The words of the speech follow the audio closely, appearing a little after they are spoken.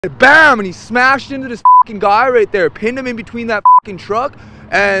bam, and he smashed into this fucking guy right there, pinned him in between that fucking truck.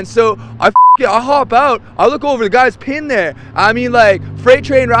 And so I hop out, I look over, the guy's pinned there. I mean, like, freight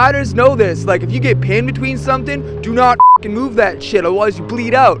train riders know this. Like, if you get pinned between something, do not fucking move that shit, otherwise you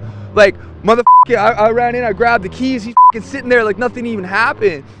bleed out. Like, motherfucker, I ran in, I grabbed the keys, he's fucking sitting there like nothing even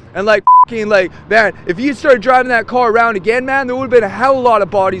happened. And like, fucking, like, man, if you started driving that car around again, man, there would have been a hell of a lot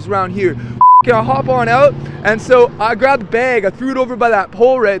of bodies around here. I hop on out, and so I grabbed the bag, I threw it over by that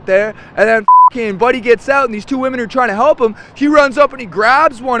pole right there, and then fucking buddy gets out, and these two women are trying to help him. He runs up and he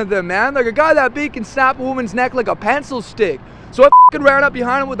grabs one of them, man. Like, a guy that big can snap a woman's neck like a pencil stick. So I fucking ran up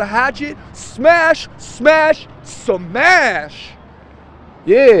behind him with a hatchet, smash, smash, smash.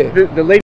 Yeah. The lady